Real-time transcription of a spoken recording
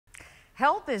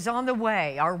Help is on the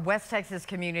way. Our West Texas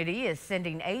community is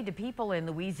sending aid to people in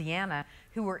Louisiana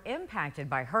who were impacted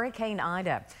by Hurricane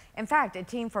Ida. In fact, a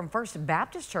team from First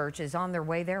Baptist Church is on their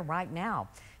way there right now.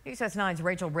 News 9's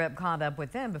Rachel Ripp caught up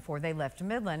with them before they left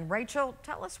Midland. Rachel,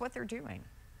 tell us what they're doing.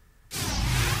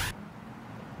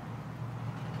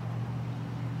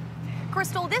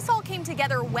 Crystal, this all came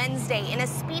together Wednesday in a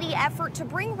speedy effort to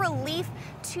bring relief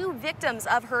to victims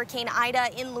of Hurricane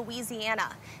Ida in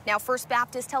Louisiana. Now, First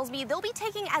Baptist tells me they'll be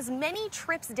taking as many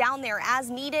trips down there as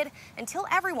needed until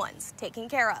everyone's taken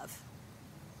care of.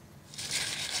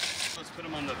 Let's put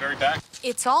them on the very back.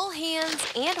 It's all hands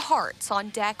and hearts on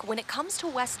deck when it comes to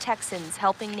West Texans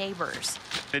helping neighbors.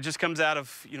 It just comes out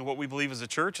of, what we believe as a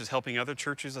church is helping other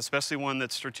churches, especially one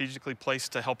that's strategically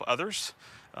placed to help others.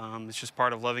 It's just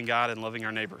part of loving God and loving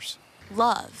our neighbors.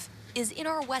 Love is in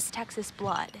our West Texas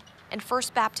blood, and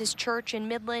First Baptist Church in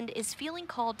Midland is feeling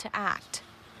called to act.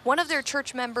 One of their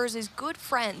church members is good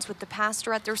friends with the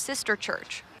pastor at their sister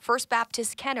church, First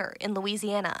Baptist Kenner in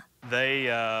Louisiana. They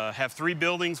have 3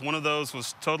 buildings. One of those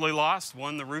was totally lost.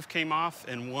 One, the roof came off,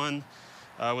 and one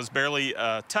was barely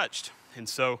touched. And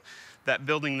so that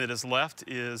building that is left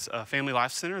is a Family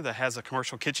Life Center that has a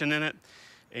commercial kitchen in it.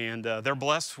 And they're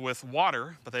blessed with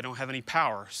water, but they don't have any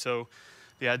power. So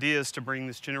the idea is to bring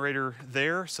this generator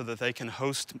there so that they can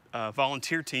host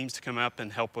volunteer teams to come up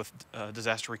and help with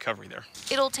disaster recovery there.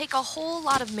 It'll take a whole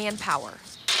lot of manpower,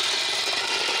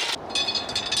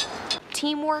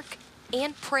 teamwork,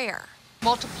 and prayer.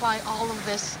 Multiply all of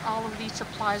this, all of these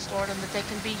supplies, Lord, and that they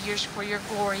can be used for your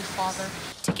glory, Father.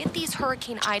 To get these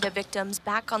Hurricane Ida victims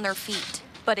back on their feet.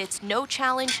 But it's no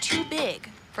challenge too big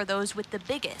for those with the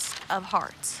biggest of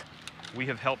hearts. We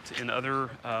have helped in other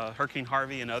Hurricane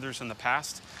Harvey and others in the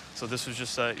past, so this was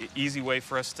just an easy way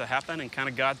for us to happen, and kind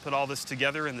of God put all this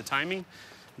together in the timing,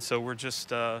 and so we're just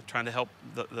trying to help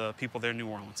the people there in New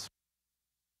Orleans.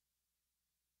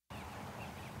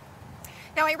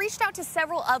 Now, I reached out to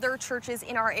several other churches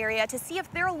in our area to see if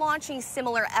they're launching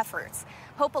similar efforts.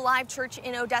 Hope Alive Church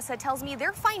in Odessa tells me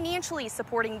they're financially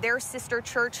supporting their sister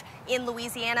church in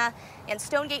Louisiana, and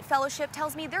Stonegate Fellowship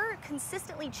tells me they're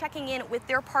consistently checking in with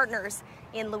their partners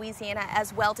in Louisiana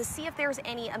as well to see if there's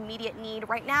any immediate need.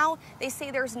 Right now, they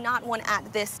say there's not one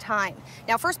at this time.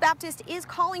 Now, First Baptist is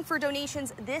calling for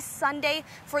donations this Sunday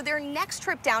for their next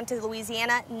trip down to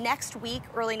Louisiana next week,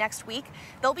 early next week.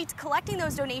 They'll be collecting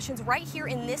those donations right here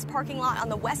in this parking lot on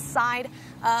the west side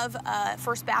of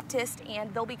First Baptist,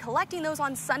 and they'll be collecting those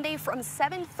on Sunday from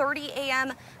 7:30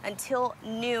 a.m. until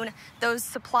noon. Those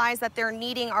supplies that they're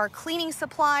needing are cleaning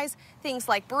supplies, things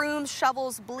like brooms,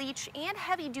 shovels, bleach, and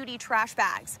heavy-duty trash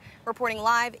bags. Reporting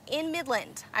live in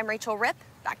Midland, I'm Rachel Ripp.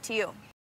 Back to you.